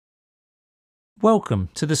Welcome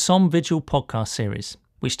to the Somme Vigil podcast series,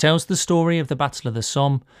 which tells the story of the Battle of the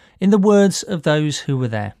Somme in the words of those who were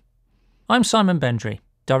there. I'm Simon Bendry,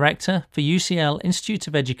 Director for UCL Institute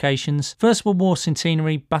of Education's First World War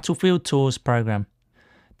Centenary Battlefield Tours programme.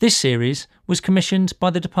 This series was commissioned by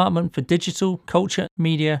the Department for Digital, Culture,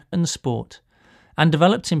 Media and Sport and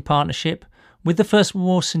developed in partnership with the First World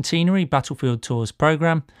War Centenary Battlefield Tours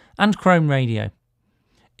programme and ChromeRadio.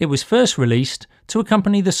 It was first released to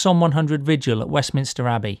accompany the SOMME100 VIGIL at Westminster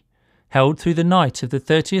Abbey, held through the night of the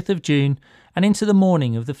 30th of June and into the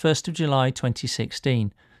morning of the 1st of July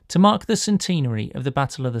 2016, to mark the centenary of the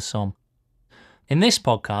Battle of the Somme. In this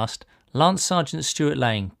podcast, Lance Sergeant Stuart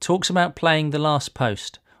Laing talks about playing the last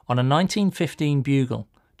post on a 1915 bugle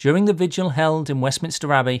during the vigil held in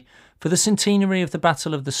Westminster Abbey for the centenary of the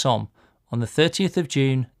Battle of the Somme on the 30th of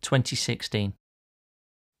June 2016.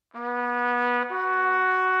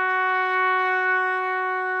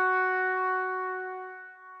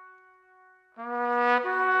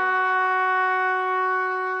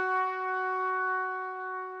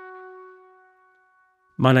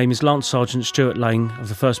 My name is Lance Sergeant Stuart Laing of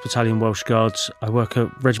the 1st Battalion Welsh Guards. I work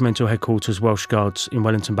at Regimental Headquarters Welsh Guards in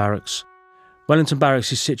Wellington Barracks. Wellington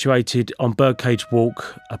Barracks is situated on Birdcage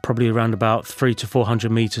Walk, probably around about 300 to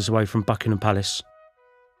 400 metres away from Buckingham Palace.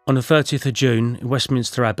 On the 30th of June in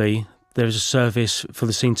Westminster Abbey, there is a service for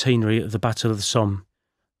the centenary of the Battle of the Somme.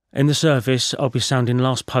 In the service, I'll be sounding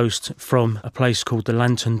last post from a place called the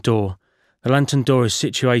Lantern Door. The Lantern Door is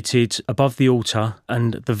situated above the altar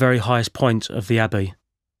and the very highest point of the Abbey.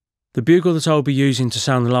 The bugle that I will be using to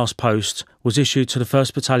sound the last post was issued to the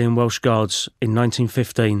 1st Battalion Welsh Guards in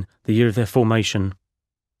 1915, the year of their formation.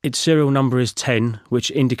 Its serial number is 10, which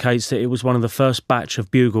indicates that it was one of the first batch of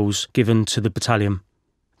bugles given to the battalion.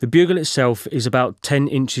 The bugle itself is about 10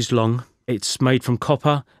 inches long. It's made from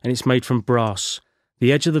copper and it's made from brass.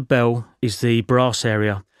 The edge of the bell is the brass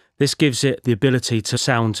area. This gives it the ability to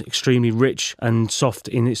sound extremely rich and soft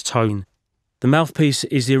in its tone. The mouthpiece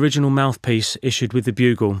is the original mouthpiece issued with the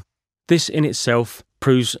bugle. This in itself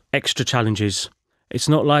proves extra challenges. It's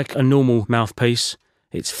not like a normal mouthpiece,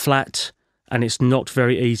 it's flat and it's not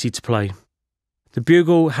very easy to play. The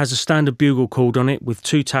bugle has a standard bugle cord on it with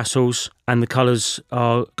 2 tassels and the colours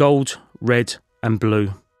are gold, red and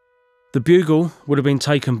blue. The bugle would have been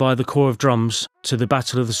taken by the Corps of Drums to the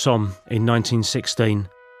Battle of the Somme in 1916.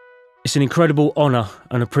 It's an incredible honour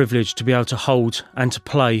and a privilege to be able to hold and to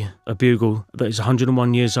play a bugle that is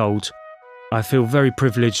 101 years old. I feel very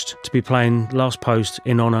privileged to be playing last post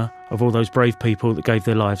in honour of all those brave people that gave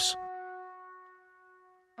their lives.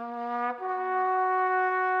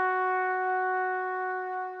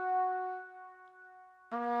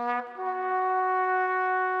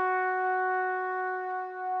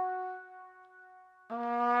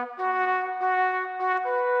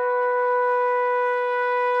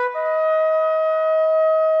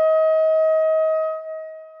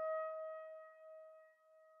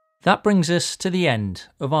 That brings us to the end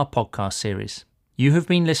of our podcast series. You have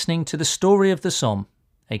been listening to The Story of the Somme,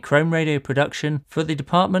 a ChromeRadio production for the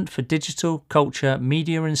Department for Digital, Culture,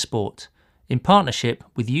 Media and Sport, in partnership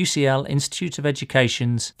with UCL Institute of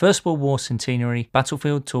Education's First World War Centenary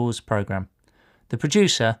Battlefield Tours programme. The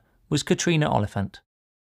producer was Catriona Oliphant.